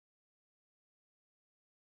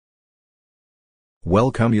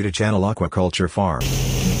Welcome you to channel Aquaculture Farm.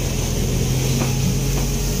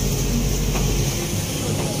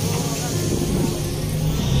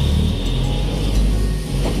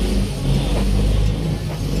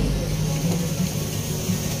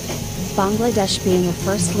 Bangladesh, being a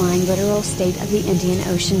first-line littoral state of the Indian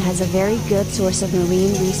Ocean, has a very good source of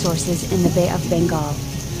marine resources in the Bay of Bengal.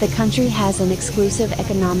 The country has an exclusive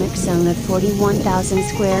economic zone of 41,000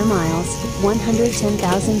 square miles,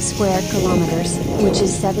 110,000 square kilometers, which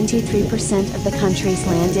is 73% of the country's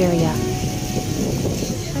land area.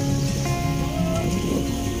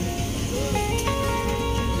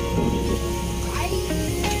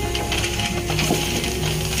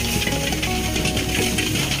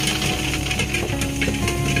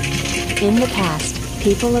 In the past,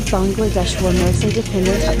 people of Bangladesh were mostly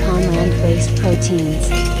dependent upon land-based proteins.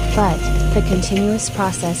 But, the continuous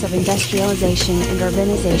process of industrialization and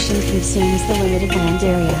urbanization consumes the limited land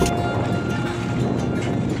area.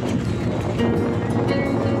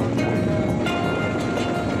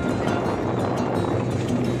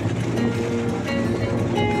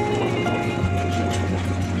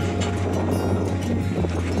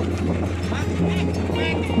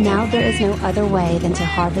 Now there is no other way than to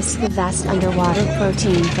harvest the vast underwater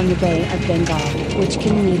protein from the Bay of Bengal, which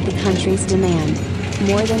can meet the country's demand.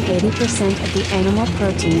 More than 80% of the animal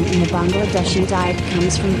protein in the Bangladeshi diet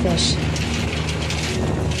comes from fish.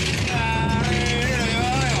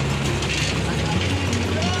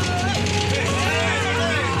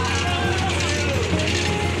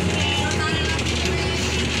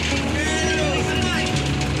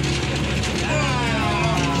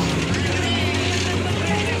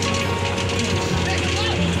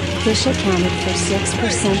 Fish accounted for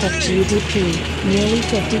 6% of GDP, nearly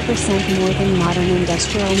 50% more than modern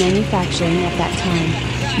industrial manufacturing at that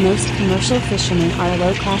time. Most commercial fishermen are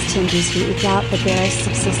low-class Hindus who eke out the barest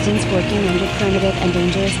subsistence working under primitive and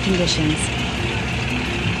dangerous conditions.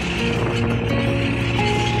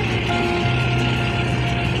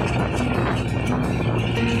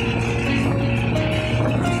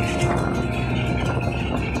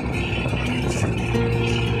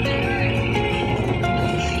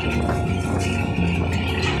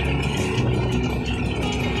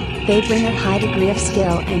 They bring a high degree of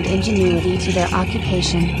skill and ingenuity to their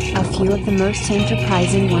occupation. A few of the most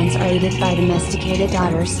enterprising ones are aided by domesticated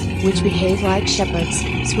otters, which behave like shepherds,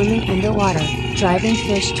 swimming underwater, driving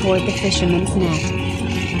fish toward the fisherman's net.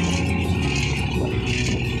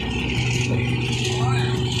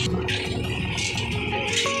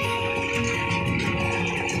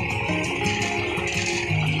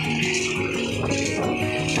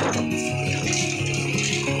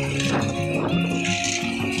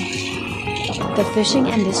 The fishing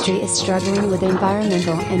industry is struggling with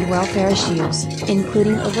environmental and welfare issues,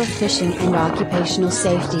 including overfishing and occupational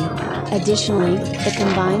safety. Additionally, the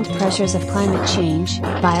combined pressures of climate change,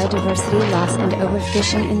 biodiversity loss and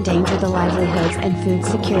overfishing endanger the livelihoods and food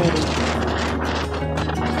security.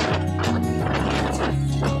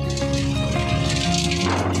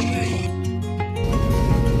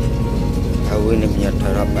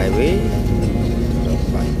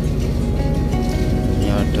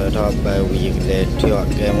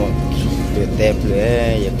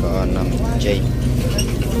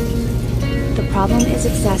 The problem is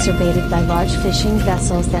exacerbated by large fishing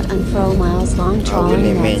vessels that unfurl miles-long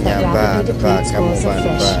trawling nets that rapidly deplete schools of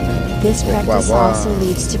fish. This practice also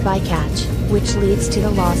leads to bycatch, which leads to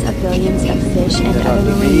the loss of billions of fish and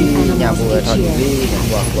other marine animals each year.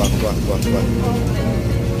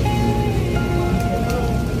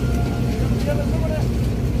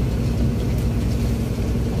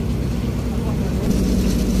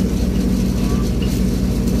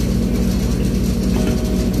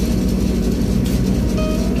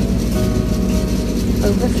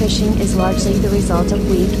 Overfishing is largely the result of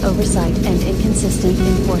weak oversight and inconsistent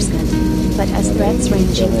enforcement. But as threats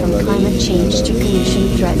ranging from climate change to pollution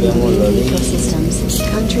threaten marine ecosystems,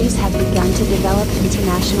 countries have begun to develop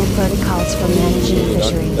international protocols for managing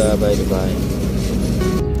fisheries.